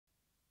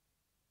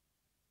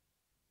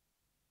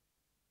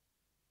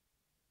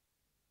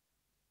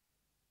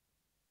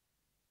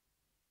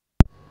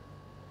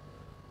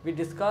We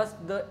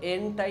discussed the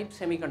N-type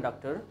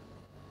semiconductor.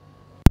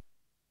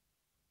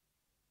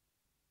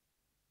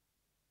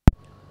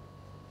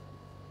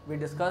 We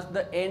discussed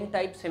the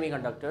N-type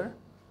semiconductor.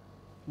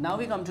 Now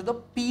we come to the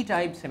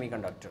P-type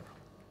semiconductor.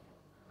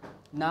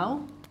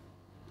 Now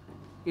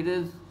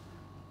this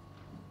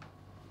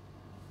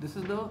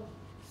is the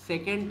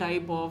second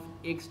type of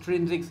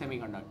extrinsic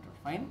semiconductor.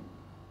 Fine.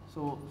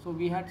 So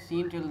we had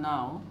seen till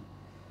now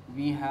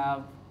we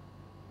have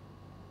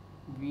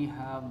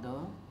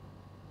the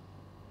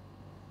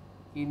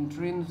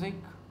intrinsic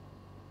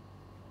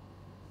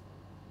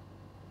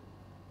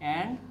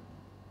and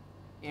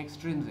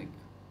extrinsic,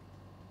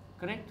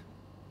 correct?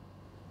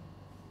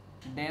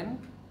 Then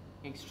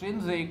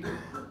extrinsic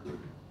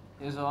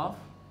is of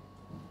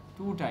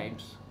two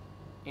types,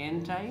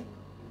 N type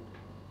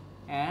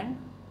and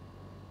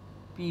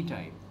P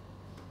type.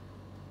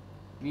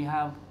 We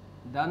have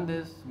done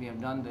this, we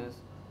have done this,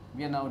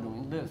 we are now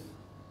doing this.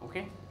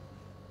 Okay.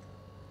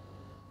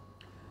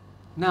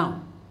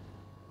 Now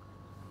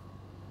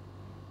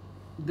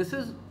this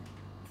is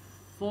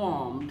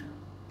formed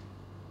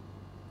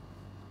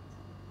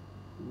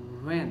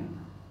when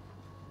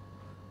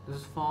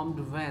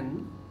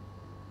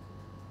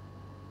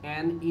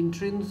an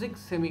intrinsic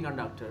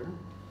semiconductor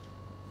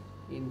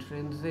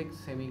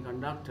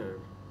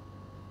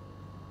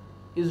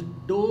is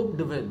doped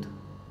with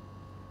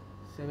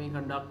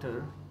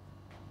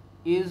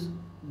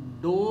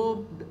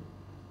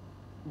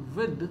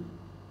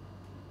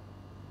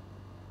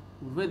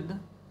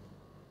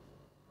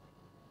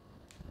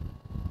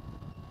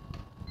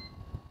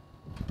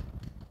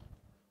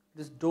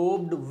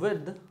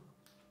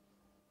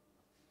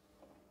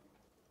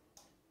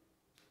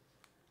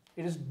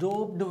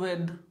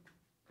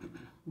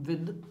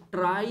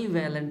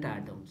trivalent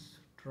atoms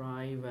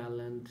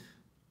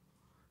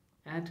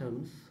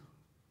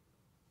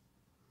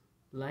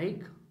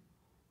like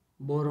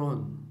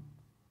boron.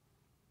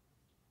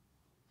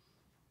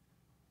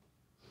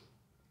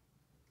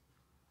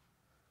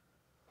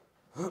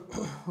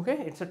 Okay,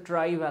 it's a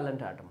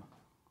trivalent atom,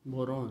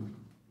 boron.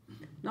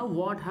 Now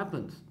what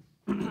happens?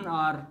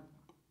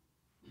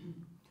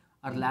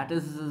 our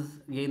lattice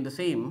is again the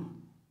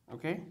same.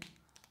 Okay,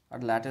 our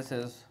lattice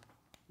is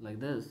like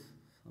this,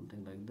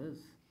 something like this: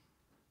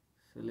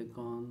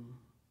 silicon,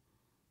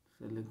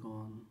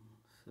 silicon,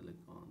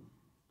 silicon,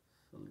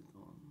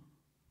 silicon.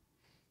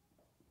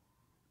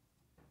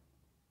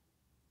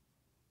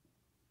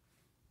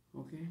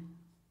 Okay.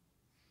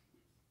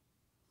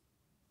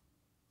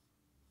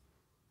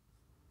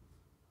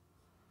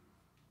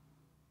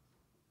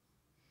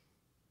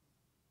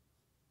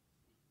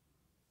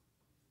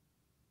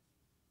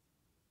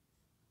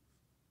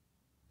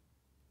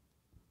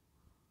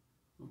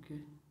 Okay.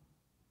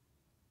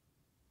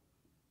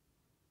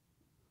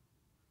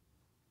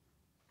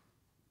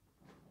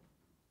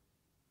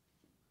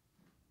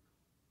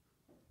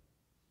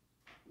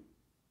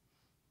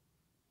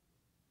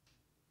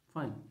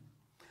 Fine.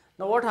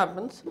 Now what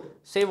happens?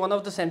 Say one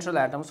of the central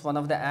atoms, one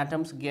of the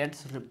atoms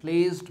gets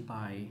replaced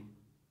by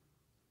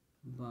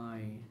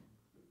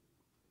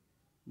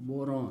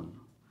boron.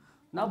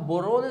 Now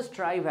boron is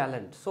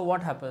trivalent. So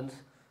what happens?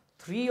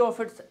 Three of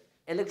its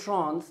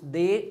electrons,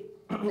 they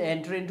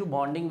enter into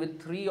bonding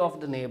with three of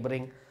the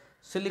neighboring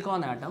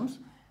silicon atoms,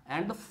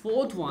 and the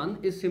fourth one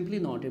is simply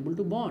not able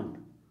to bond.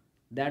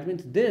 That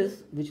means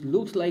this, which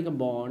looks like a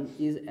bond,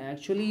 is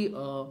actually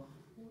a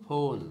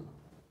hole.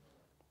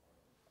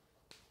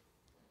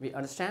 We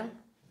understand?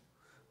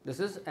 This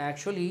is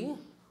actually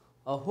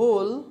a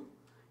hole,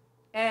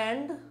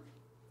 and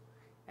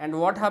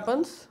what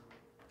happens?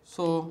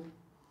 So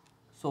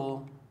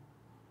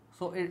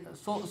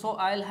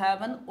I'll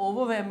have an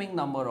overwhelming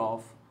number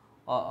of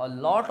a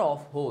lot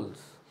of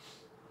holes.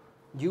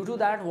 Due to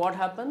that, what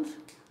happens?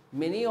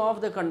 Many of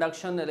the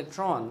conduction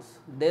electrons,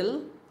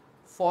 they'll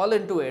fall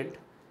into it,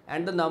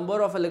 and the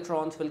number of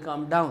electrons will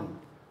come down.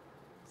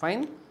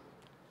 Fine.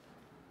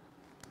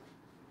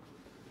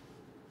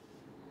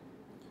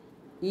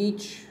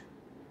 Each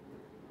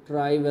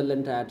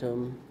trivalent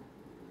atom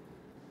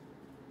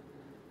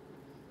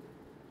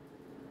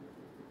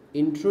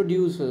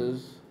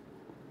introduces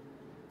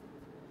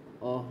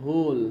a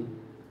hole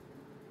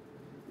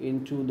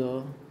into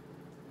the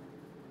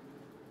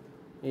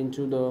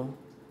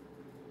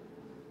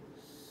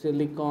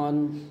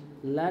silicon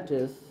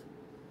lattice.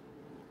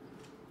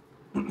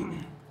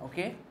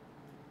 Okay.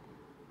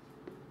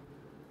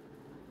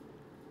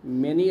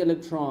 Many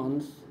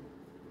electrons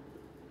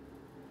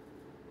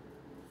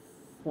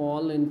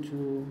fall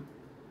into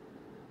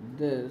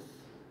this,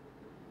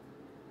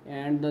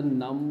 and the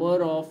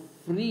number of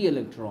free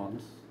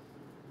electrons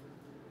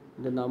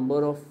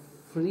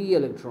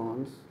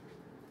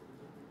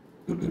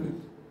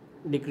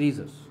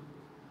decreases.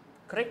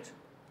 Correct?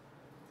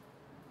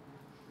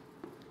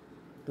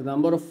 The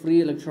number of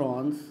free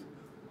electrons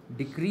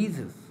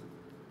decreases.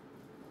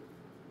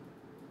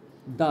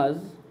 Thus,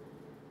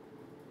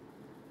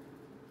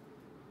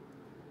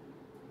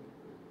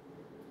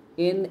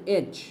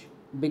 NH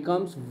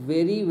becomes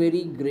very,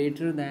 very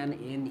greater than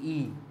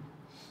NE.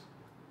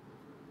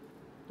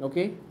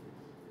 Okay,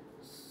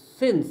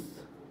 since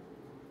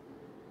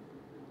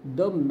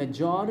the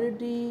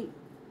majority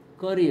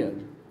carrier,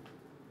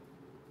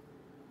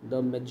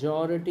 the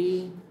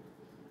majority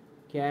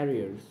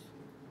carriers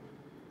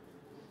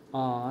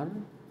are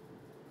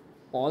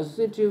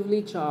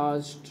positively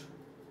charged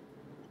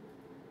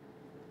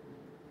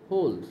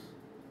holes,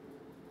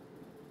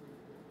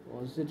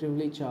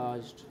 positively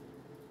charged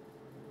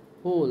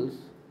holes,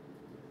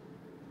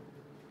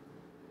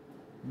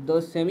 the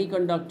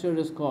semiconductor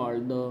is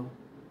called the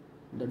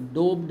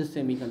doped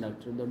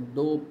semiconductor. The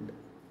doped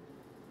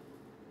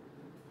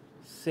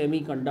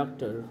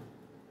semiconductor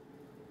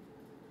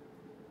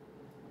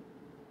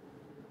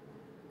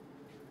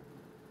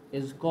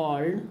is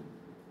called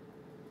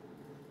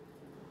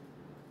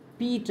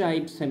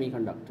p-type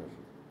semiconductor.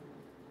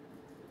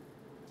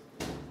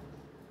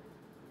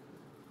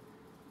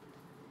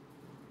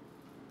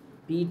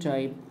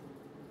 P-type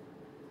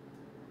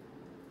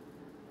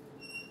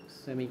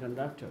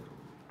semiconductor.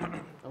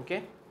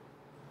 Okay,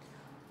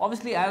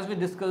 obviously, as we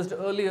discussed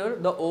earlier,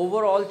 the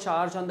overall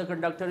charge on the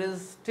conductor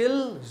is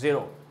still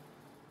 0.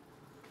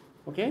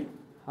 Okay,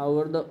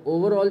 however, the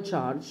overall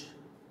charge,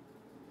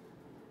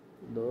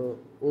 the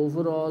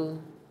overall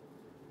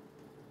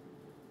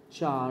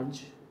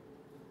charge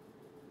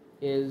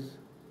is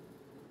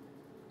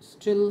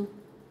still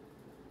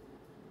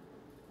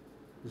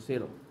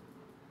 0.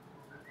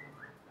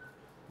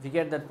 We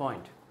get that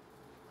point.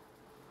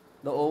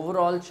 The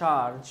overall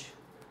charge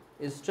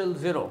is still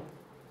 0.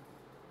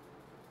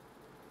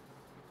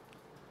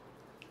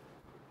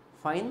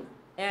 Fine.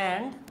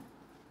 And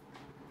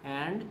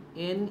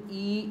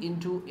Ne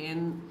into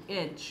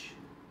Nh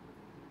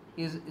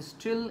is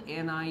still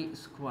Ni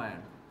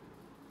squared,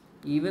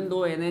 even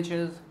though Nh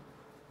is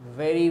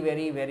very,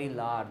 very, very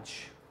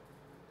large.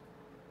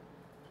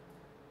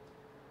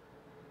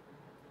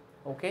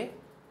 Okay.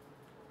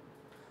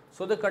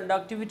 So the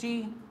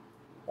conductivity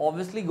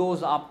obviously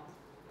goes up.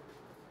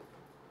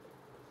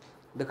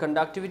 The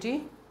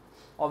conductivity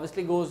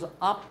obviously goes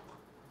up,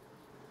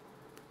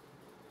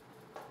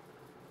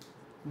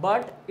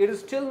 but it is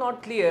still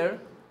not clear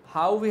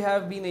how we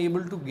have been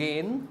able to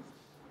gain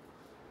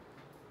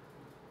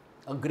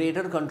a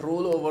greater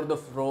control over the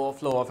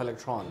flow of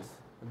electrons.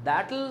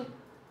 That will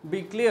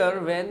be clear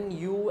when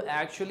you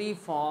actually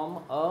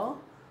form a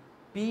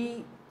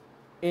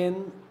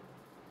p-n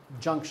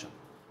junction.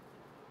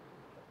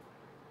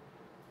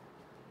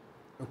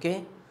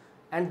 Okay,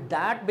 and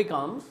that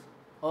becomes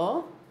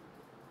a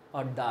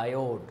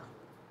diode.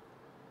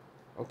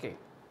 Okay,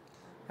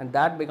 and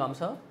that becomes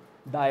a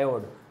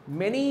diode.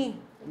 Many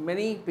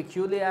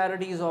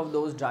peculiarities of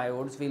those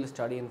diodes we'll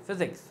study in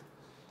physics,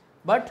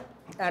 but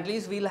at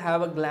least we'll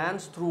have a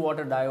glance through what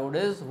a diode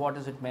is, what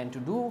is it meant to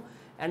do,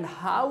 and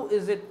how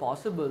is it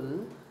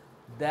possible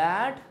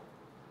that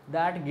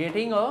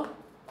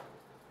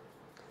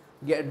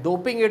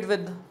doping it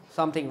with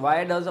something.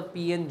 Why does a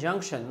p-n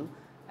junction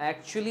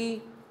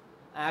actually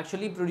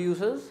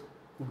produces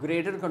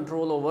greater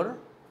control over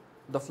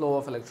the flow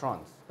of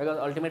electrons? Because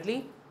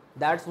ultimately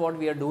that's what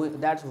we are doing,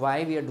 that's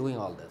why we are doing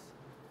all this.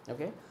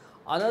 Okay,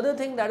 another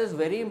thing that is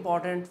very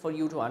important for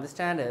you to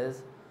understand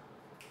is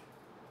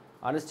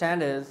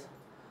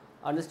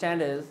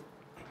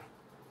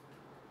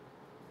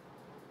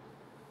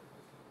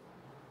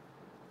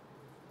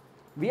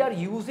we are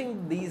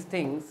using these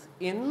things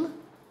in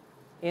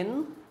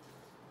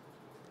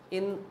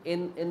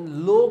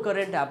low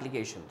current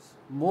applications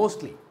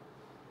mostly,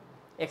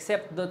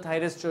 except the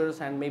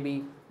thyristors and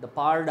maybe the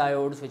power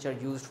diodes, which are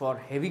used for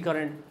heavy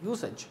current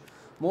usage.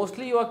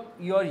 Mostly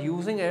you are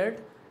using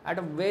it at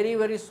a very,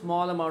 very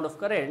small amount of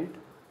current,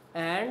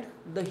 and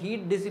the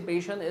heat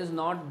dissipation is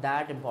not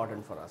that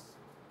important for us.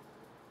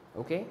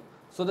 Okay,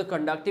 so the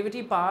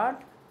conductivity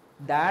part,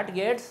 that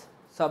gets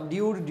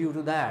subdued due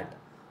to that,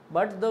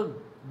 but the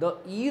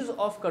ease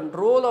of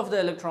control of the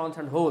electrons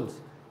and holes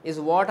is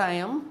what I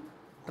am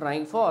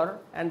trying for,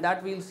 and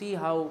that we'll see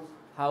how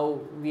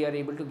we are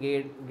able to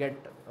get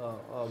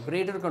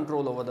greater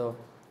control over the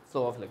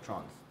flow of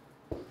electrons.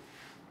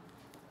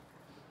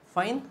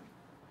 Fine.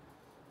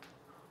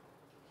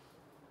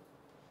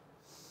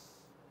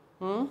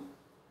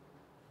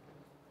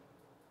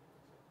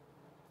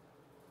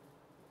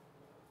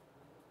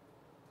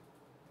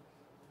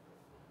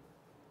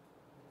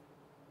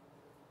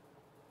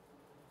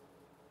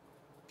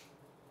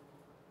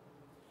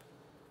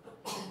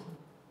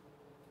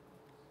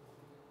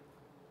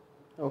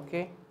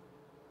 Okay.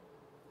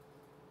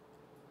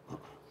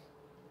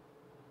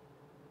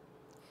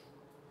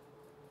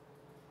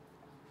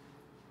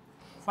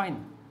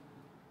 Fine.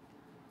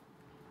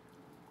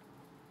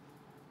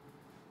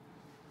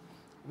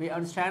 We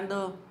understand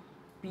the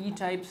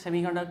p-type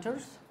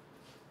semiconductors.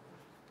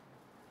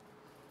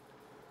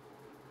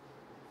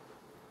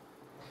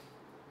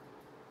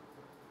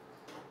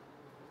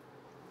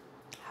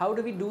 How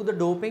do we do the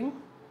doping?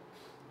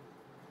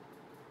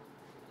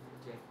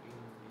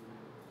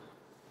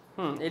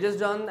 It is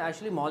done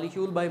actually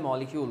molecule by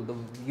molecule.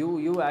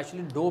 You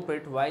actually dope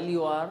it while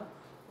you are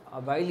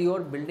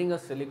building a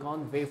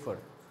silicon wafer.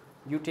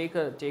 You take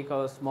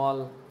a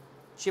small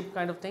chip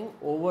kind of thing.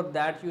 Over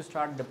that you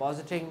start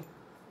depositing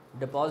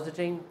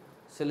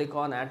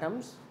silicon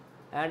atoms,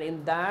 and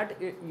in that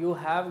you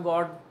have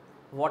got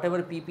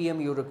whatever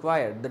ppm you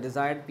require, the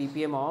desired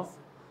ppm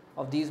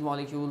of these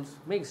molecules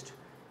mixed,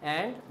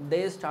 and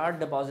they start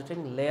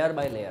depositing layer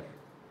by layer.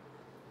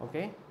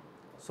 Okay,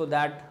 so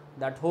that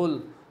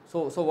whole,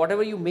 so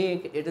whatever you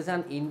make, it is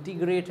an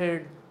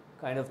integrated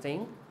kind of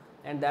thing,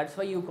 and that's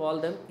why you call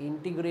them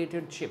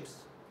integrated chips,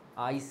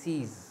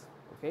 ICs.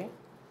 Okay,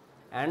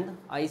 and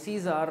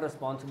ICs are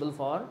responsible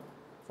for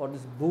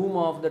this boom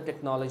of the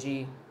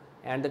technology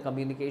and the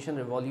communication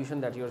revolution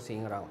that you're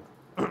seeing around.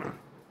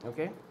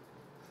 Okay,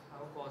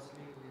 How costly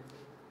is it?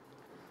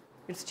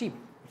 it's cheap,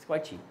 it's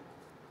quite cheap.